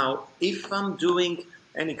 Now, if I'm doing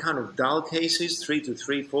any kind of dull cases, 3 to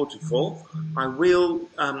 3, 4 to 4, I will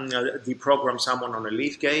deprogram someone on a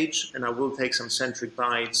leaf gauge, and I will take some centric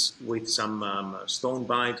bites with some stone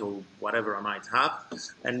bite or whatever I might have,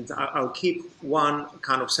 and I'll keep one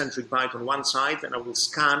kind of centric bite on one side, and I will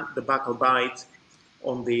scan the buccal bite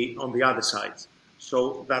on the other side,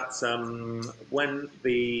 so that when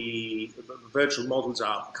the virtual models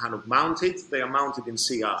are kind of mounted, they are mounted in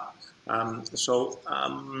CR. I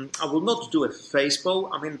will not do a face bow.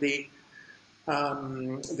 I mean, the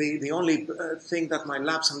only thing that my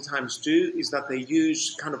lab sometimes do is that they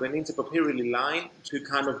use kind of an interpapillary line to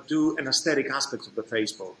kind of do an aesthetic aspect of the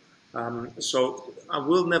face bow. So I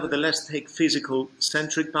will nevertheless take physical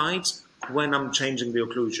centric bites when I'm changing the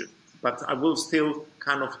occlusion, but I will still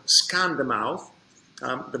kind of scan the mouth.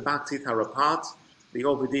 The back teeth are apart. The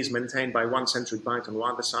OVD is maintained by one centric bite on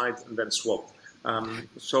one other side, and then swap.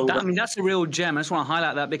 That's a real gem. I just want to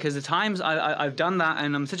highlight that because the times I've done that,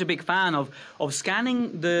 and I'm such a big fan of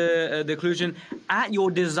scanning the occlusion at your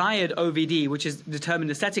desired OVD, which is determined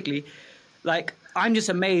aesthetically. Like, I'm just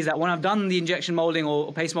amazed that when I've done the injection molding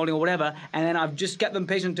or paste molding or whatever, and then I've just get the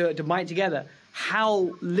patient to bite together, how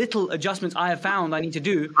little adjustments I have found I need to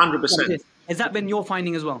do. 100%. Has that been your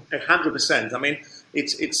finding as well? 100%. I mean,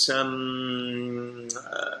 it's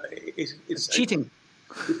cheating.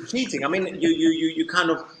 It's cheating. I mean, you kind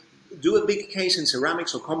of do a big case in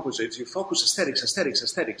ceramics or composites. You focus aesthetics.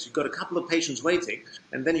 You've got a couple of patients waiting,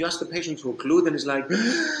 and then you ask the patient to occlude, and it's like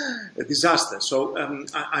a disaster. So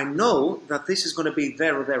I know that this is going to be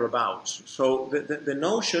there or thereabouts. So the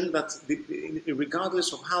notion that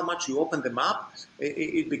regardless of how much you open them up,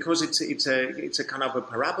 because it's a kind of a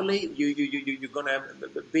parabola, you're going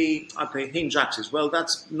to be at the hinge axis. Well,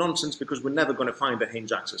 that's nonsense because we're never going to find the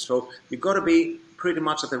hinge axis. So you've got to be pretty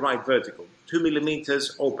much at the right vertical, 2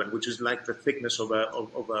 millimeters open, which is like the thickness of an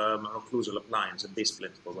occlusal appliance, a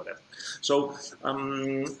displint or whatever. So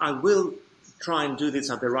I will try and do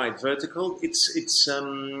this at the right vertical. It's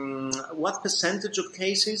what percentage of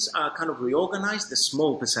cases are kind of reorganized? A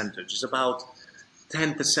small percentage. It's about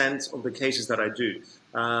 10% of the cases that I do.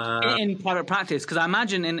 In private practice, because I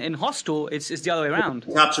imagine in hospital it's the other way around.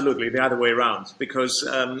 It's absolutely the other way around, because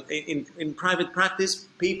in private practice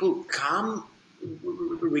people come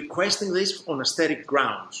requesting this on aesthetic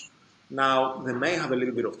grounds. Now, they may have a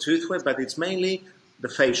little bit of toothwear, but it's mainly the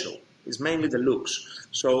facial, it's mainly the looks.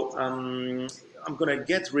 So I'm going to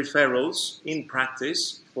get referrals in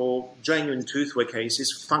practice for genuine toothwear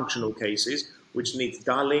cases, functional cases, which need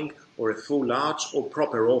dulling or a full arch or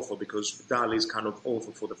proper ortho, because dull is kind of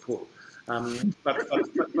ortho for the poor.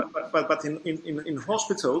 But in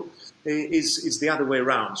hospital is the other way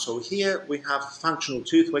around. So here we have functional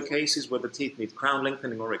toothwear cases where the teeth need crown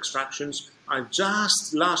lengthening or extractions. I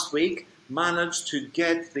just last week managed to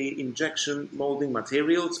get the injection molding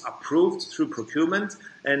materials approved through procurement,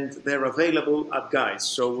 and they're available at Guys.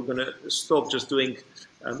 So we're going to stop just doing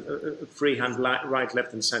freehand right,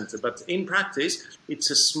 left, and center. But in practice, it's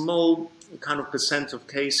a small kind of percent of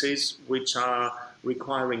cases which are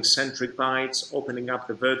requiring centric bites, opening up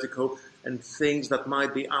the vertical, and things that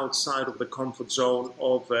might be outside of the comfort zone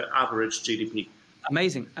of average GDP.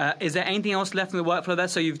 Amazing. Is there anything else left in the workflow there?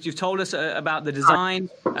 So you've told us about the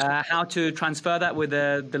design, how to transfer that with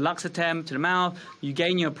the Lux attempt to the mouth. You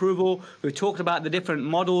gain your approval. We've talked about the different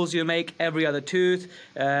models you make every other tooth.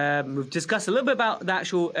 We've discussed a little bit about the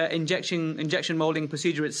actual injection molding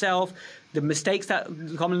procedure itself. The mistakes,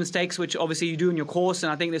 the common mistakes, which obviously you do in your course,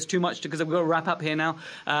 and I think there's too much because we've got to wrap up here now.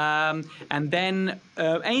 And then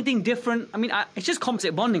anything different? I mean, it's just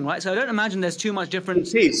composite bonding, right? So I don't imagine there's too much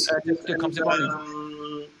difference. It is. To composite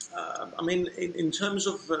bonding. I mean, in terms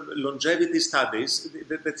of longevity studies,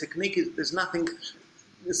 the technique is, there's nothing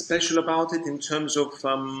special about it in terms of,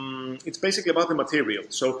 it's basically about the material.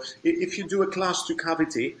 So if you do a class 2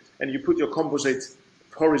 cavity and you put your composite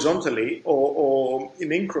horizontally or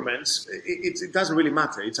in increments, it doesn't really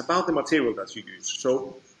matter. It's about the material that you use.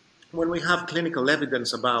 So when we have clinical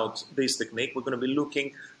evidence about this technique, we're going to be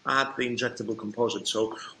looking at the injectable composite.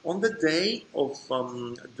 So on the day of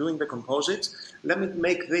doing the composite, let me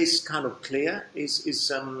make this kind of clear,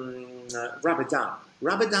 is rubber dam.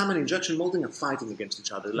 Rubber dam and injection molding are fighting against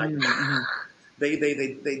each other. Like,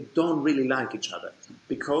 they don't really like each other,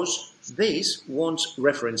 because this wants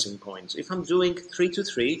referencing points. If I'm doing 3 to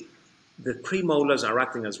 3, the premolars are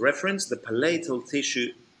acting as reference, the palatal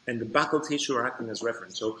tissue and the buccal tissue are acting as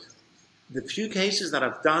reference. So the few cases that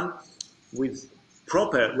I've done with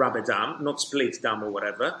proper rubber dam, not split dam or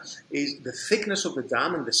whatever, is the thickness of the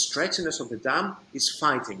dam and the stretchiness of the dam is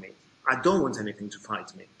fighting me. I don't want anything to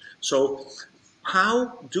fight me. So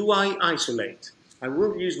how do I isolate? I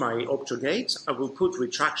will use my Optogates, I will put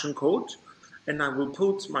retraction cord, and I will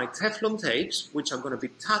put my Teflon tapes, which are going to be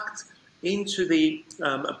tucked into the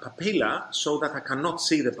papilla so that I cannot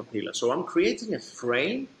see the papilla. So I'm creating a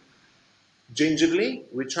frame, gingerly,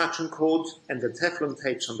 retraction cord, and the Teflon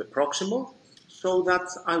tapes on the proximal, so that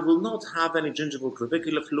I will not have any gingival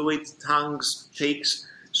clavicular fluid, tongues, cheeks.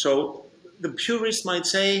 So the purists might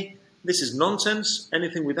say, this is nonsense,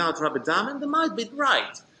 anything without rubber dam, and they might be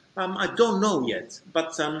right. I don't know yet,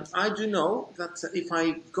 but I do know that if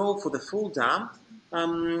I go for the full dam,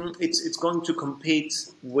 it's going to compete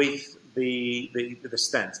with the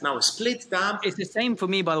stent. Now, a split dam... It's the same for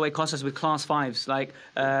me, by the way, Kostas, with class 5s. Like,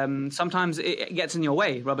 sometimes it gets in your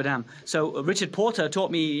way, rubber dam. So Richard Porter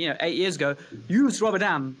taught me 8 years ago, use rubber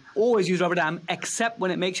dam, always use rubber dam, except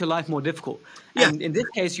when it makes your life more difficult. Yeah. And in this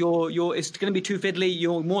case, it's going to be too fiddly.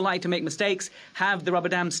 You're more likely to make mistakes, have the rubber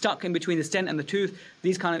dam stuck in between the stent and the tooth,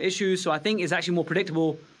 these kind of issues. So I think it's actually more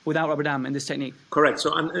predictable without rubber dam in this technique. Correct.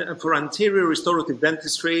 So for anterior restorative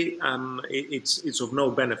dentistry, it's of no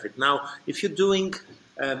benefit. Now, if you're doing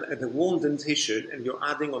the Worn Dentition and you're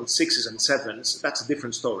adding on 6s and 7s, that's a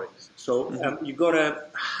different story. So you got to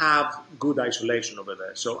have good isolation over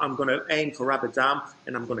there. So I'm going to aim for rubber dam,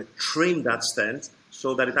 and I'm going to trim that stent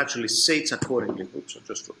so that it actually sits accordingly. Oops, I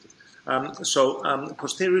just dropped it.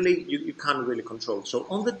 Posteriorly, you can't really control. So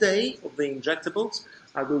on the day of the injectables,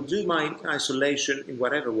 I will do my isolation in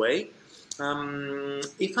whatever way.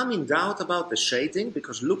 If I'm in doubt about the shading,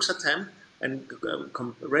 because Lux attempt and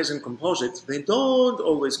resin composites, they don't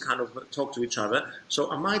always kind of talk to each other. So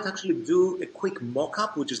I might actually do a quick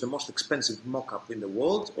mock-up, which is the most expensive mock-up in the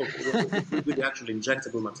world, with the actual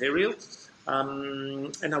injectable material.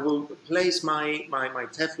 And I will place my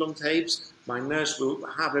Teflon tapes. My nurse will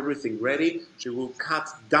have everything ready. She will cut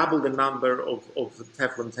double the number of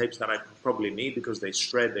Teflon tapes that I probably need, because they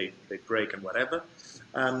shred, they break and whatever.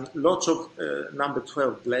 Lots of number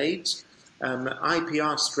 12 blades,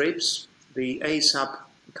 IPR strips, the ASAP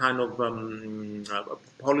kind of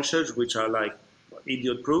polishers, which are like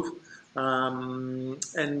idiot-proof.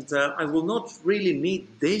 And I will not really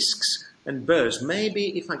need discs and burrs.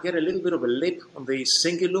 Maybe if I get a little bit of a lip on the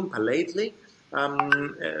cingulum palatally,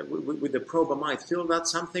 With the probe, I might feel that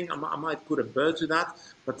something. I might put a burr to that,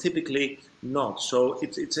 but typically not. So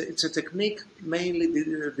it's a technique mainly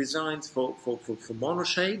designed for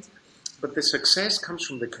monoshade, but the success comes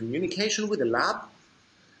from the communication with the lab.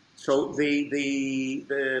 So the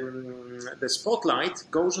spotlight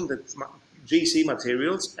goes on the GC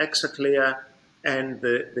materials, Exaclear and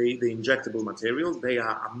the injectable material. They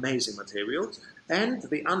are amazing materials. And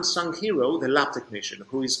the unsung hero, the lab technician,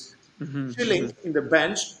 who is chilling in the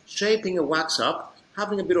bench, shaping a wax up,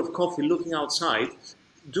 having a bit of coffee, looking outside,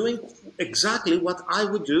 doing exactly what I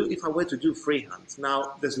would do if I were to do freehand.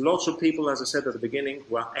 Now, there's lots of people, as I said at the beginning,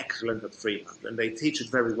 who are excellent at freehand, and they teach it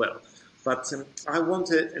very well. But I want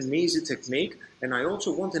an easy technique, and I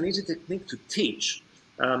also want an easy technique to teach,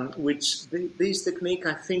 which this technique,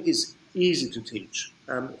 I think, is easy to teach.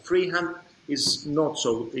 Freehand is not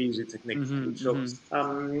so easy technique to teach. So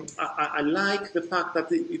I like the fact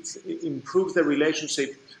that it improves the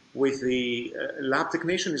relationship with the lab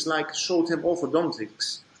technician. It's like short-term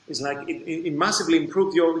orthodontics. It's like it massively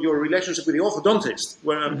improved your relationship with the orthodontist,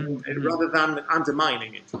 rather than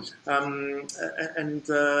undermining it.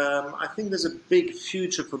 I think there's a big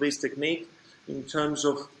future for this technique in terms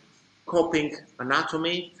of copying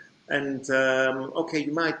anatomy. And okay,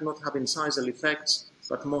 you might not have incisal effects,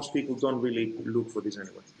 but most people don't really look for this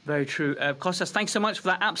anyway. Very true. Kostas, thanks so much for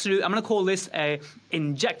that. Absolute. I'm going to call this a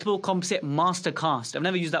injectable composite master cast. I've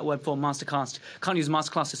never used that word for master cast. Can't use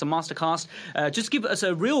master cast. It's a master cast. Just give us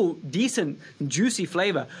a real decent, juicy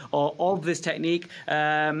flavor of this technique.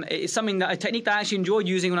 It's a technique that I actually enjoyed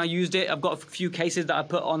using when I used it. I've got a few cases that I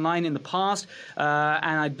put online in the past,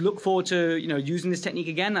 and I look forward to using this technique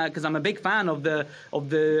again because I'm a big fan of the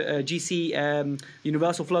GC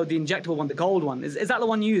Universal Flow, the injectable one, the gold one. Is that the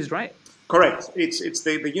one you used, right? Correct. It's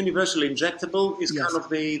the universal injectable is kind of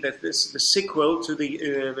the sequel to the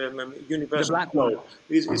universal flow.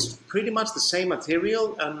 It's pretty much the same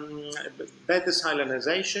material, better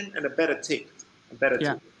silanization and a better tip.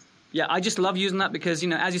 Yeah, I just love using that because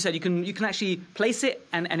as you said, you can actually place it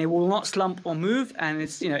and it will not slump or move, and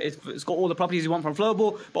it's it's got all the properties you want from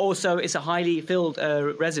flowable, but also it's a highly filled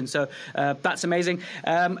resin. So that's amazing.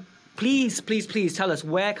 Please tell us,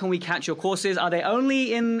 where can we catch your courses? Are they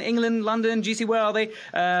only in England, London, GC? Where are they?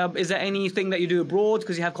 Is there anything that you do abroad?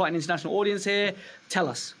 Because you have quite an international audience here. Tell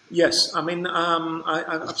us. Yes, I mean,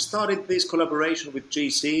 I've started this collaboration with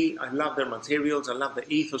GC. I love their materials. I love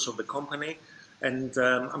the ethos of the company. And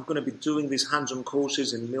I'm going to be doing these hands-on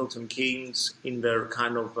courses in Milton Keynes in their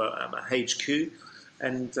kind of HQ.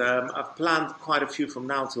 And I've planned quite a few from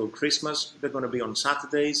now till Christmas. They're going to be on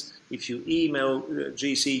Saturdays. If you email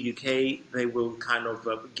GC UK, they will kind of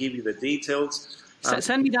give you the details.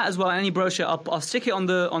 Send me that as well, any brochure. I'll stick it on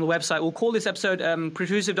the website. We'll call this episode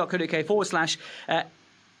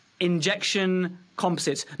protrusive.co.uk/injection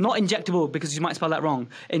composites, not injectable because you might spell that wrong.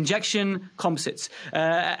 Injection composites,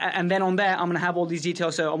 and then on there I'm going to have all these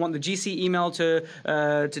details. So I want the GC email to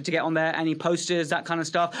get on there, any posters, that kind of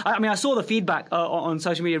stuff. I mean, I saw the feedback on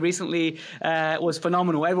social media recently was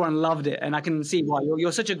phenomenal. Everyone loved it, and I can see why.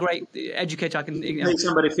 You're such a great educator. I can pay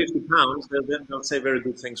somebody £50, they'll say very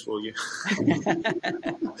good things for you.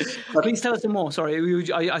 Please tell us some more.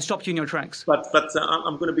 Sorry, I stopped you in your tracks. But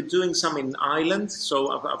I'm going to be doing some in Ireland.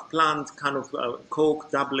 So I've planned kind of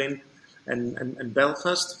Cork, Dublin, and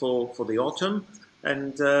Belfast for the autumn,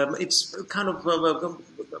 and it's kind of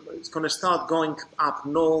it's going to start going up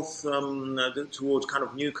north towards kind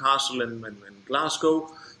of Newcastle and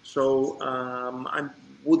Glasgow. So I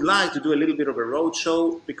would like to do a little bit of a road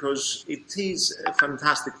show because it is a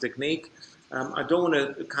fantastic technique. I don't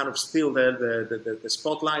want to kind of steal the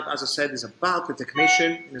spotlight. As I said, it's about the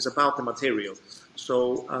technician and it's about the material.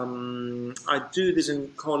 So I do this in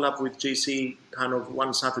collab with GC kind of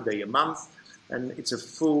one Saturday a month, and it's a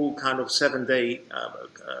full kind of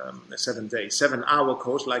 7-hour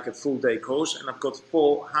course, like a full day course. And I've got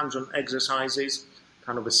 4 hands-on exercises,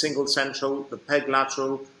 kind of a single central, the peg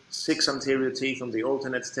lateral, 6 anterior teeth on the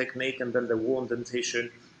alternate technique, and then the worn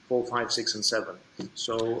dentition, 4, 5, 6, and 7.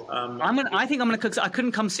 So I think I'm going to. I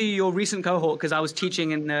couldn't come see your recent cohort because I was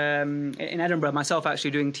teaching in Edinburgh myself,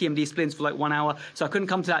 actually doing TMD splints for like 1 hour. So I couldn't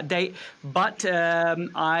come to that date. But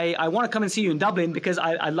I want to come and see you in Dublin because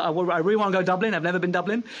I really want to go to Dublin. I've never been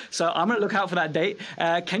Dublin, so I'm going to look out for that date.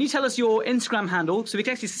 Can you tell us your Instagram handle so we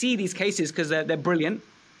can actually see these cases because they're brilliant?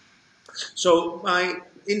 So my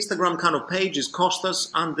Instagram kind of page is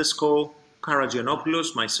Kostas_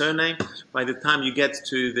 Karagiannopoulos, my surname. By the time you get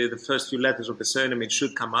to the first few letters of the surname, it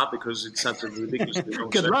should come up because it's such a ridiculously long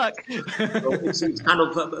Good surname. luck. So it's kind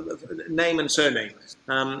of name and surname.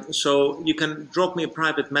 So you can drop me a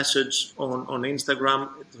private message on Instagram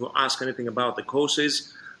to ask anything about the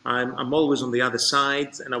courses. I'm always on the other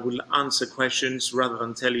side, and I will answer questions rather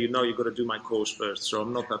than tell you, no, you've got to do my course first. So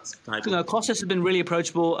I'm not that type of... Kostas has been really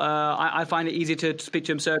approachable. I find it easy to speak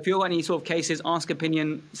to him. So if you've got any sort of cases, ask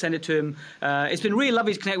opinion, send it to him. It's been really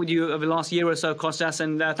lovely to connect with you over the last year or so, Kostas.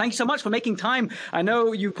 And thank you so much for making time. I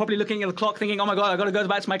know you're probably looking at the clock thinking, oh my God, I've got to go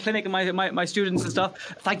back to my clinic and my students and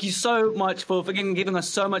stuff. Thank you so much for giving us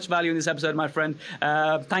so much value in this episode, my friend.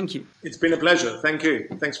 Thank you. It's been a pleasure. Thank you.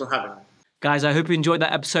 Thanks for having me. Guys, I hope you enjoyed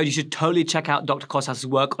that episode. You should totally check out Dr. Kostas'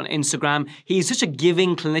 work on Instagram. He's such a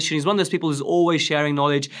giving clinician. He's one of those people who's always sharing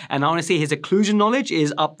knowledge. And honestly, his occlusion knowledge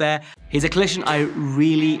is up there. He's a clinician I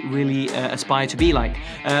really aspire to be like.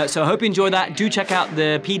 So I hope you enjoyed that. Do check out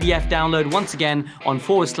the PDF download once again on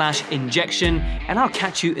 /injection. And I'll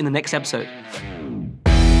catch you in the next episode.